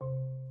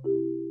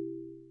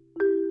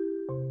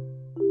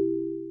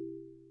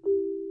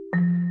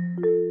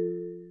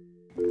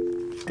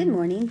Good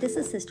morning, this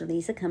is Sister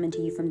Lisa coming to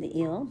you from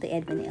the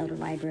Advent Elder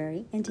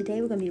Library, and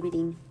today we're going to be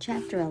reading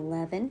Chapter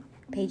 11,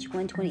 page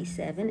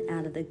 127,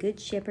 out of The Good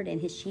Shepherd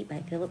and His Sheep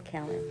by Philip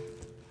Keller.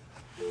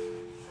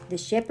 The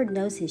shepherd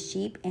knows his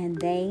sheep, and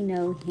they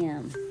know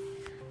him.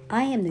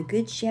 I am the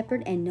good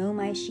shepherd and know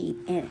my sheep,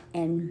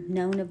 and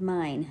known of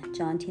mine.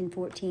 John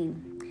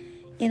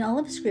 10:14. In all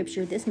of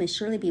Scripture, this must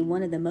surely be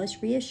one of the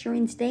most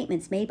reassuring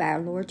statements made by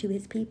our Lord to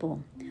his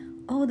people.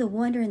 Oh, the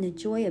wonder and the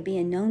joy of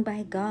being known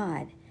by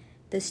God.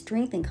 The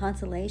strength and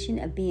consolation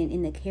of being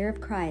in the care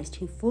of Christ,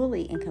 who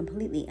fully and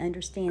completely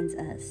understands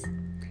us.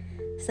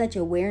 Such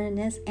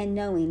awareness and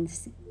knowing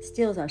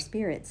stills our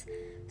spirits,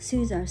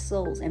 soothes our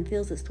souls, and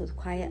fills us with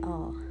quiet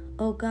awe.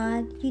 Oh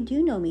God, you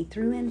do know me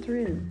through and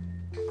through.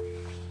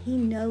 He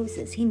knows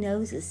us. He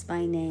knows us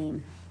by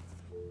name.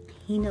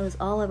 He knows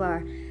all of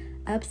our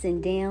ups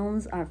and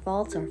downs, our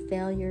faults, our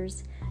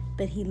failures,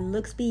 but He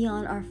looks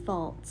beyond our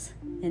faults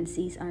and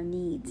sees our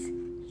needs.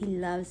 He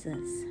loves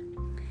us.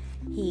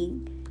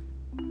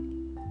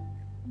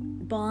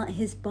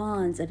 His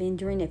bonds of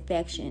enduring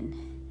affection,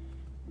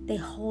 they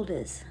hold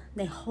us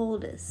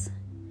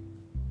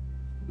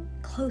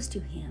close to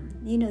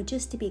Him,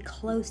 just to be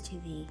close to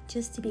Thee,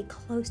 just to be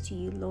close to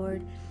You,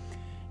 Lord,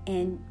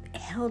 and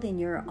held in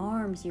Your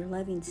arms, Your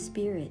loving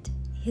Spirit,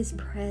 His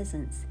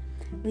presence.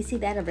 We see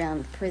that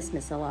around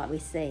Christmas a lot. We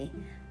say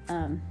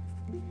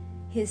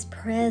His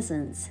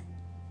presence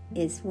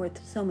is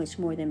worth so much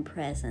more than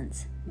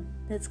presents.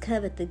 Let's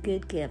covet the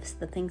good gifts,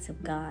 the things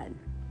of God,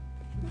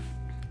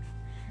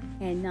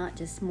 and not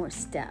just more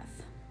stuff.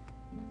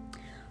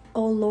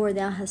 O Lord,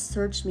 Thou hast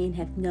searched me and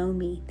have known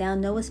me. Thou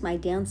knowest my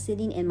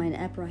downsitting and mine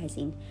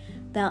uprising.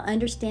 Thou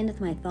understandest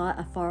my thought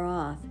afar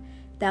off.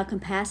 Thou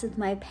compassest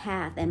my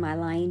path and my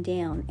lying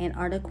down, and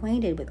art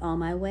acquainted with all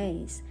my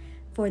ways.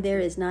 For there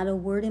is not a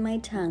word in my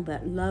tongue,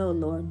 but lo,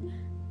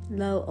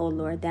 O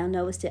Lord, Thou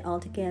knowest it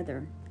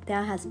altogether.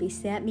 Thou hast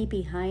beset me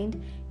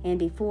behind and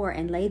before,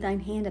 and laid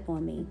Thine hand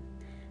upon me.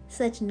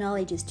 Such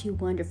knowledge is too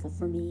wonderful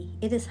for me.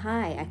 It is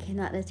high, I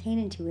cannot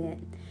attain unto it.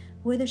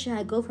 Whither shall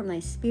I go from Thy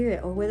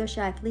Spirit, or whither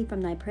shall I flee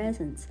from Thy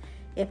presence?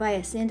 If I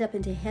ascend up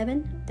into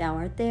heaven, Thou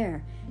art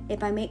there.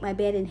 If I make my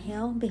bed in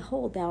hell,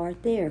 behold, Thou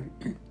art there.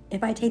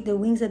 If I take the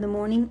wings of the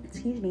morning,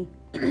 if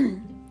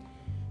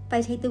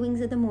I take the wings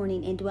of the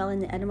morning and dwell in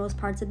the uttermost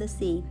parts of the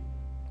sea,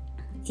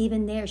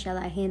 even there shall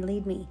Thy hand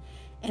lead me,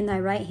 and Thy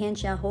right hand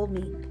shall hold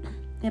me.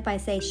 If I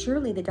say,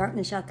 surely the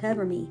darkness shall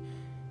cover me,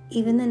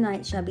 even the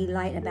night shall be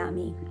light about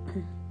me.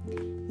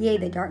 Yea,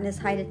 the darkness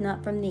hideth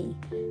not from Thee,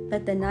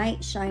 but the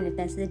night shineth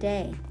as the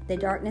day. The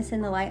darkness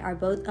and the light are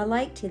both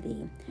alike to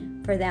Thee,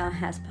 for Thou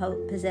hast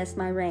possessed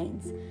my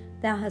reins.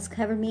 Thou hast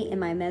covered me in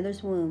my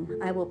mother's womb.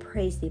 I will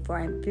praise Thee, for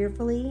I am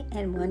fearfully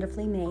and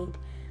wonderfully made.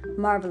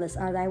 Marvelous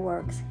are Thy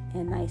works,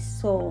 and my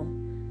soul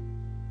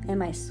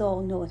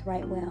knoweth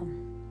right well.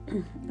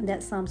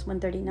 That's Psalms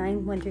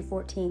 139,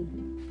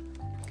 1-14.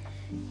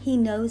 He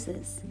knows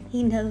us.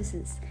 He knows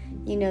us.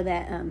 You know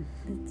that,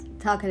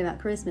 talking about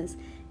Christmas,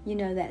 you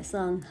know that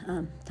song,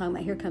 talking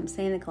about Here Comes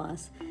Santa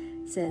Claus,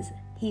 says,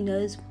 He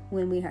knows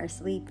when we are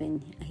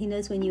sleeping. He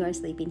knows when you are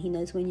sleeping. He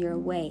knows when you're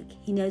awake.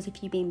 He knows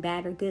if you've been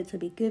bad or good, so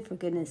be good for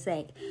goodness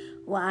sake.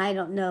 Well, I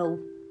don't know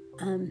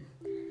who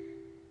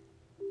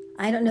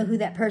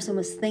that person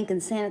was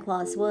thinking Santa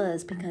Claus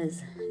was,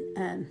 because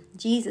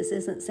Jesus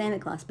isn't Santa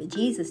Claus, but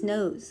Jesus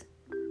knows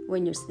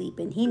when you're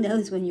sleeping. He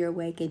knows when you're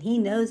awake, and He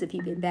knows if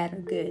you've been bad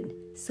or good.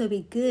 So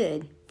be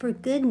good for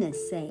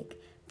goodness sake.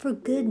 For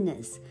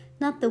goodness.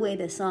 Not the way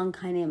the song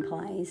kind of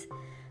implies,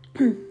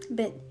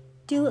 but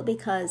do it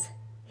because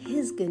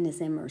His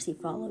goodness and mercy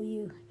follow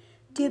you.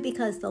 Do it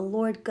because the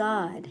Lord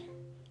God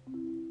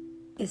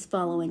is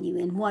following you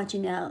and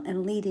watching out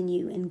and leading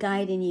you and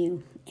guiding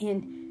you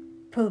and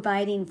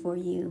providing for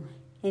you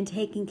and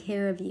taking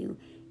care of you,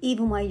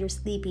 even while you're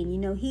sleeping.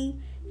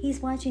 He's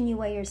watching you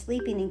while you're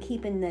sleeping and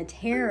keeping the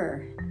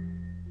terror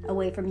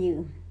away from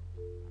you.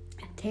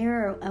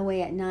 Terror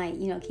away at night,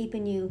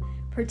 keeping you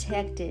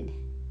protected.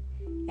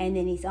 And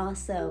then He's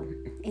also,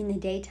 in the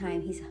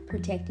daytime, He's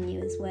protecting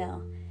you as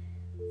well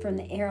from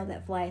the arrow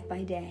that flieth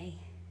by day.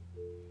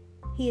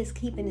 He is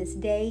keeping us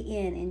day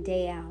in and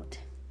day out.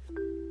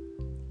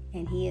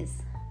 And He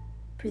is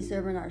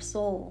preserving our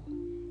soul.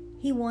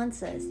 He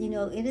wants us.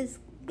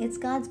 It's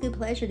God's good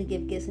pleasure to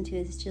give gifts unto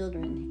His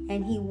children.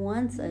 And He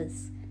wants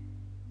us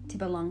to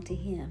belong to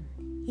Him.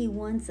 He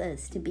wants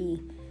us to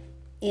be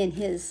in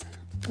His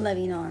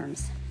loving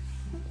arms.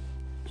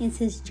 It's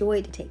His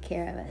joy to take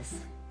care of us.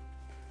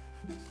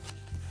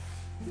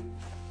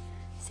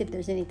 See if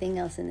there's anything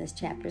else in this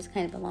chapter. It's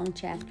kind of a long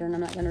chapter, and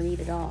I'm not going to read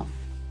it all.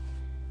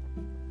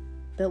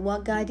 But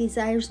what God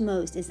desires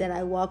most is that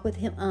I walk with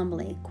Him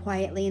humbly,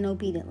 quietly, and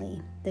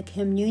obediently. The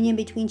communion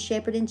between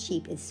shepherd and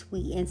sheep is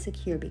sweet and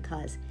secure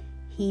because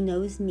He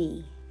knows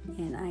me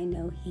and I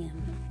know Him.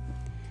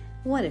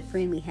 What a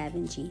friend we have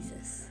in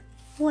Jesus.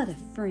 What a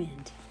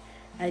friend.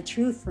 A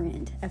true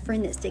friend. A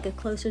friend that sticketh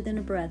closer than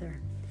a brother.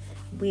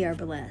 We are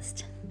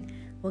blessed.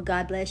 Well,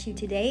 God bless you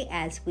today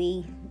as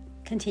we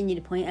continue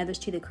to point others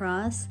to the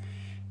cross.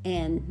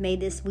 And may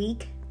this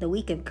week the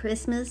week of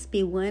Christmas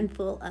be one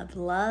full of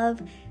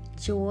love,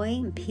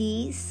 joy,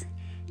 peace,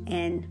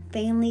 and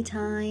family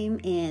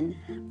time, and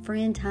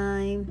friend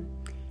time,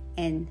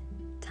 and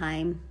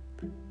time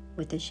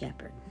with the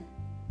shepherd.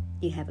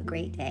 You have a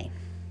great day.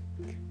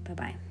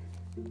 Bye-bye.